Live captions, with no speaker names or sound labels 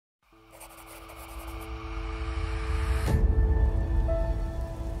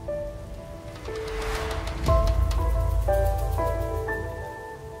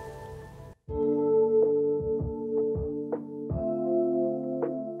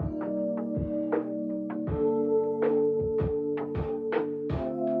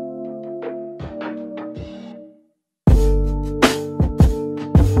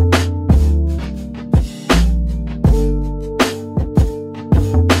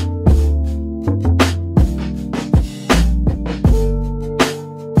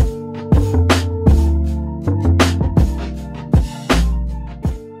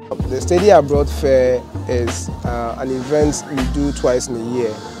Study Abroad Fair is an event we do twice in a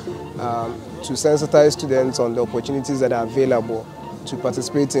year to sensitize students on the opportunities that are available to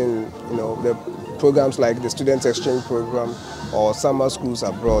participate in the programs like the Student Exchange Program or summer schools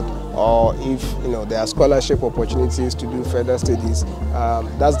abroad, or if there are scholarship opportunities to do further studies.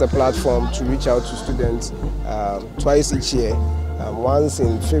 That's the platform to reach out to students twice each year, once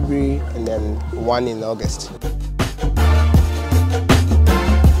in February and then one in August.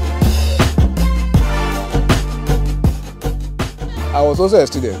 I was also a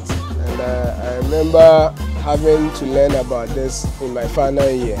student, and I remember having to learn about this in my final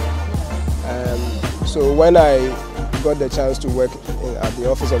year. So when I got the chance to work at the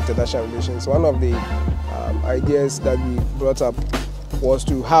Office of International Relations, one of the ideas that we brought up was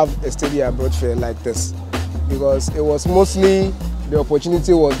to have a study abroad fair like this, because it was mostly the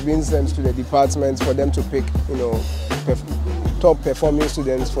opportunity was being sent to the departments for them to pick top performing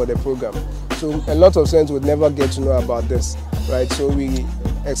students for the program. So a lot of students would never get to know about this, right? So we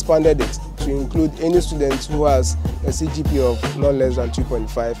expanded it to include any student who has a CGPA of not less than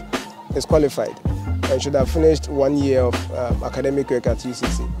 2.5 is qualified and should have finished 1 year of academic work at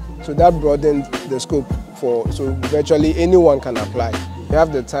UCC. So that broadened the scope so virtually anyone can apply. You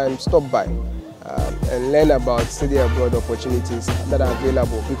have the time, stop by and learn about study abroad opportunities that are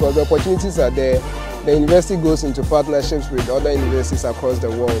available, because the opportunities are there. The university goes into partnerships with other universities across the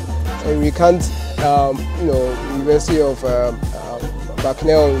world, and we can't, University of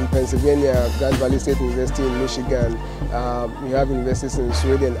Bucknell in Pennsylvania, Grand Valley State University in Michigan, we have universities in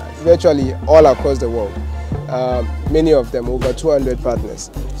Sweden, virtually all across the world, many of them, over 200 partners.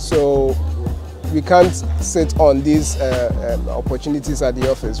 So we can't sit on these opportunities at the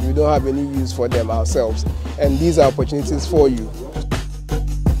office. We don't have any use for them ourselves, and these are opportunities for you.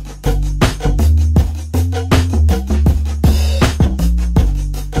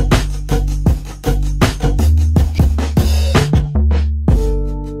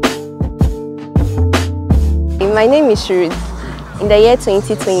 My name is Ruth. In the year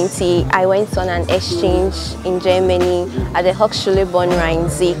 2020, I went on an exchange in Germany at the Hochschule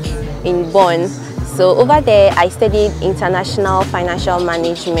Bonn-Rhein-Sieg in Bonn. So over there, I studied international financial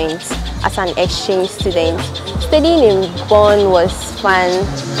management as an exchange student. Studying in Bonn was fun,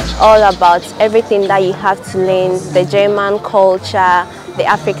 all about everything that you have to learn, the German culture, the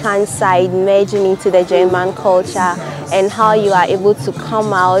African side merging into the German culture, and how you are able to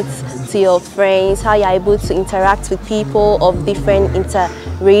come out to your friends, how you are able to interact with people of different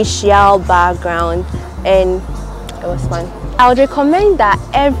interracial background, and it was fun. I would recommend that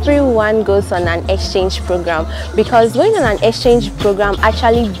everyone goes on an exchange program, because going on an exchange program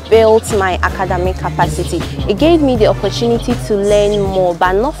actually built my academic capacity. It gave me the opportunity to learn more,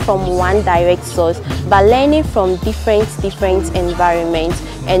 but not from one direct source, but learning from different environments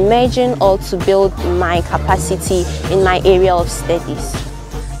and merging all to build my capacity in my area of studies.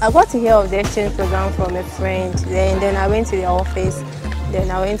 I got to hear of the exchange program from a friend, then I went to the office,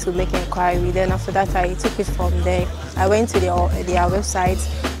 then I went to make inquiry, then after that I took it from there. I went to their website,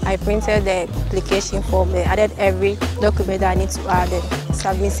 I printed the application form, they added every document that I need to add and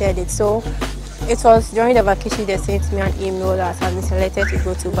submitted it. So it was during the vacation they sent me an email that I've been selected to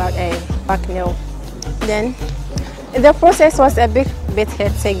go to Bucknell. Then the process was a bit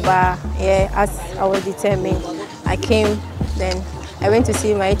hectic, but yeah, as I was determined, I came, then I went to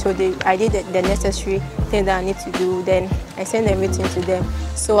see my HOD. I did the necessary thing that I need to do. Then I sent everything to them.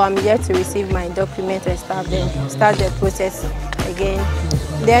 So I'm here to receive my document and start the process again.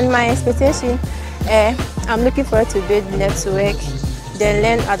 Then my expectation, I'm looking forward to build network, then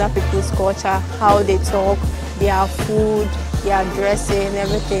learn other people's culture, how they talk, their food, their dressing,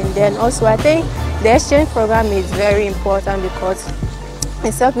 everything. Then also I think the exchange program is very important because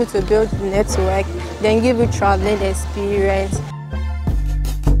it helps you to build network, then give you traveling experience,